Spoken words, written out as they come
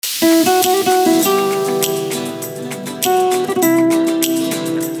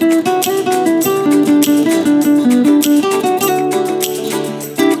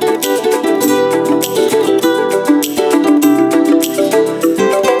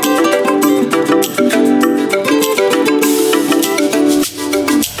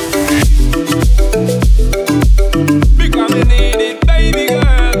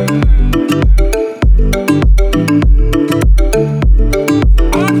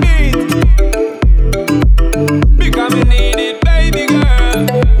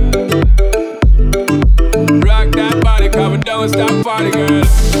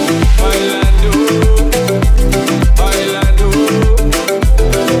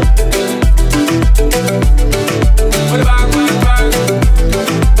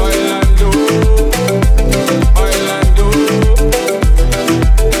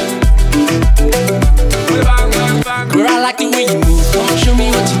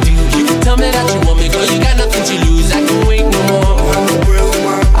You can tell me that you want me, girl, you got nothing to lose. I can wait no more.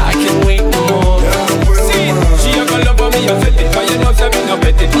 I can wait no more. See, she a gonna love me, I said it. Cause you know she be no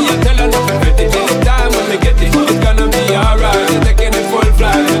petty. Me a tell her not to fit it. Anytime when me get it, it's gonna be alright. You're taking it full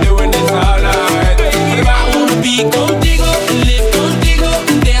flight, you're doing this all night. I wanna be contigo, live contigo,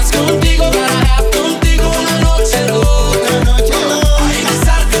 dance contigo, gotta have contigo una noche loca. Hay que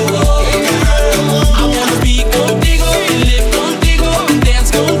estar contigo. I wanna be contigo, live contigo, dance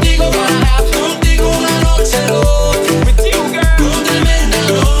contigo, gotta have contigo una noche loca. With you, girl. Con tremenda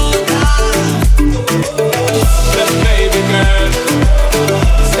nota. Baby girl,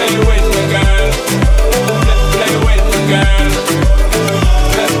 stay with me, girl. Play with me, girl.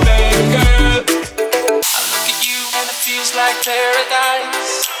 Baby girl. I look at you and it feels like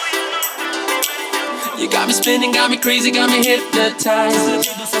paradise. You got me spinning, got me crazy, got me hypnotized.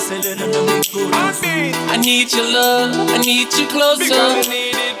 I need your love, I need you closer. Because I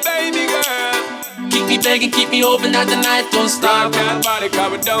need it, baby girl. Keep me begging, keep me hoping that the night don't stop. Can't party,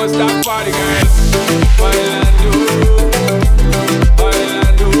 cause we don't stop party, girl. Bailando,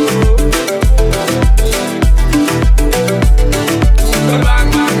 bailando. Bang,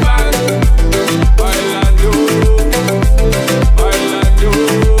 bang, bang. Bailando, bailando.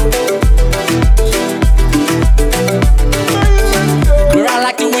 Girl, I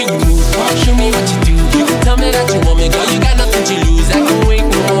like the way you move. Show me what you do. You can tell me that you want me, girl. You got nothing to lose. I can wait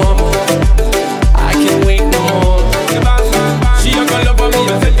no more. I can wait no more. She a gonna love me,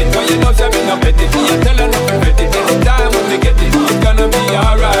 I said it. Cause you know she be no petty. Me a tell her not to fit it. Anytime when me get it, it's gonna be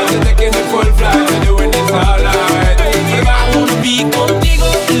alright. You're taking it full flight, you're doing this all night. I wanna be contigo,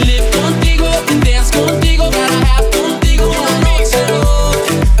 live contigo, dance contigo, gotta have contigo una noche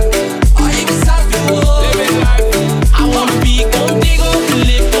loca. Hay que estar contigo. Living life. I wanna be contigo,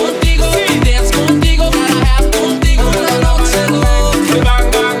 live contigo, dance contigo, gotta have contigo una noche loca. Bang,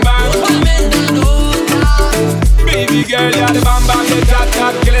 bang, bang. Con tremenda nota. Baby girl, you're the bam bam, the chat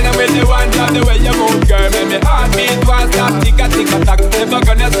chat. Killing them with the one shot, the way you move, girl. Make me heartbeat one stop, tick a tack. Never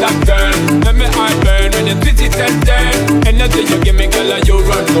gonna stop, girl. Make me heart burn when you twist it and turn. Anything you give me, girl, and you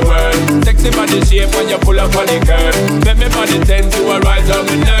run the world. Sexy body shape when you pull up on the curve. Make me body tend to arise on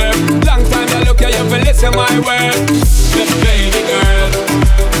my nerve. Long time I look at you, for listen my word.